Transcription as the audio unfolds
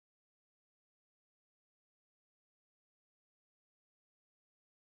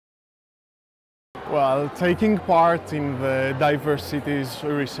Well, taking part in the Diversities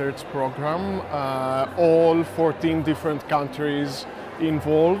Research Program, all 14 different countries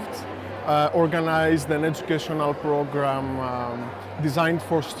involved organized an educational program designed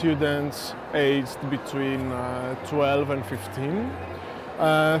for students aged between 12 and 15.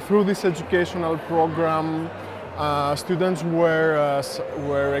 Through this educational program, students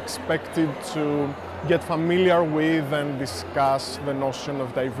were expected to get familiar with and discuss the notion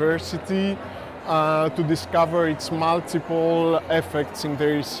of diversity, to discover its multiple effects in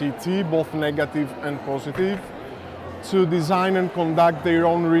their city, both negative and positive, to design and conduct their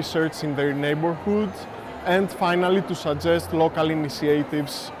own research in their neighborhood, and finally to suggest local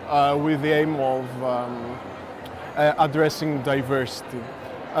initiatives with the aim of addressing diversity.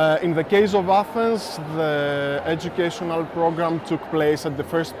 In the case of Athens, the educational program took place at the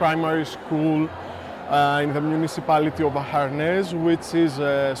first primary school in the municipality of Athens, which is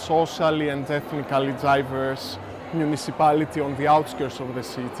a socially and ethnically diverse municipality on the outskirts of the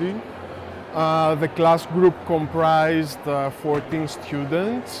city. The class group comprised 14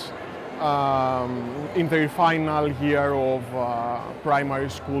 students in their final year of primary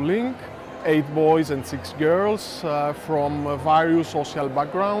schooling, 8 boys and 6 girls from various social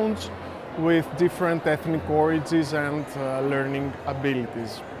backgrounds with different ethnic origins and learning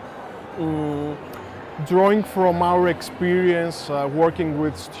abilities. Drawing from our experience working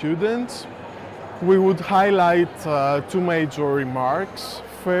with students, we would highlight 2 major remarks.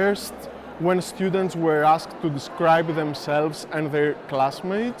 First, when students were asked to describe themselves and their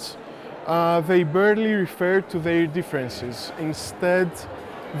classmates, they barely referred to their differences. Instead,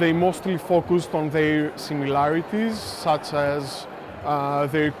 they mostly focused on their similarities, such as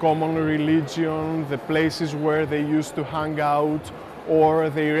their common religion, the places where they used to hang out, or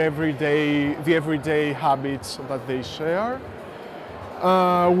their everyday habits that they share.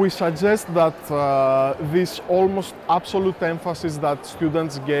 We suggest that this almost absolute emphasis that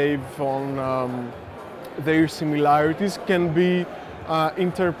students gave on their similarities can be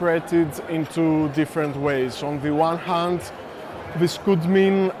interpreted into different ways. On the one hand, this could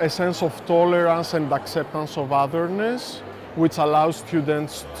mean a sense of tolerance and acceptance of otherness, which allows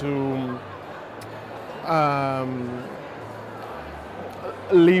students to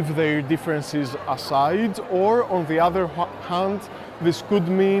leave their differences aside, or on the other hand, this could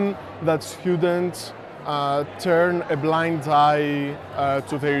mean that students turn a blind eye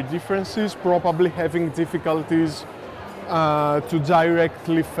to their differences, probably having difficulties to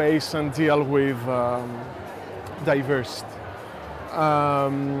directly face and deal with diversity.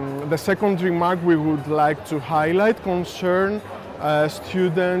 The second remark we would like to highlight concern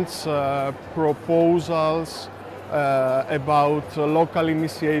students' proposals about local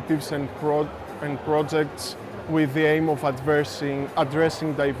initiatives and projects with the aim of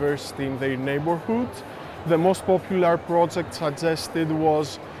addressing diversity in their neighborhood. The most popular project suggested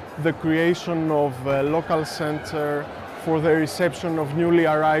was the creation of a local center for the reception of newly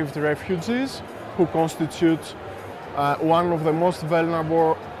arrived refugees, who constitute one of the most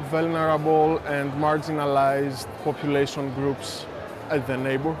vulnerable and marginalized population groups at the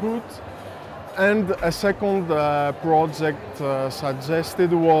neighborhood. And a second project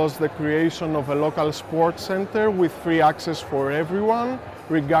suggested was the creation of a local sports center with free access for everyone,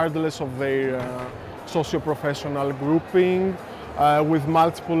 regardless of their socio-professional grouping, with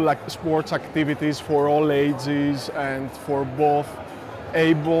multiple sports activities for all ages and for both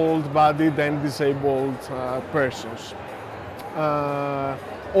able-bodied and disabled persons.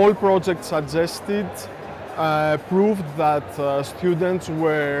 All projects suggested proved that students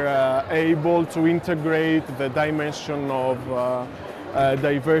were able to integrate the dimension of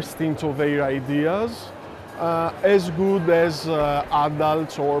diversity into their ideas as good as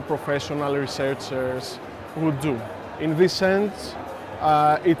adults or professional researchers would do. In this sense,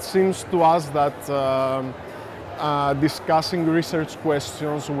 it seems to us that discussing research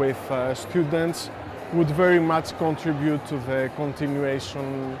questions with students would very much contribute to the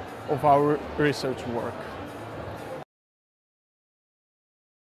continuation of our research work.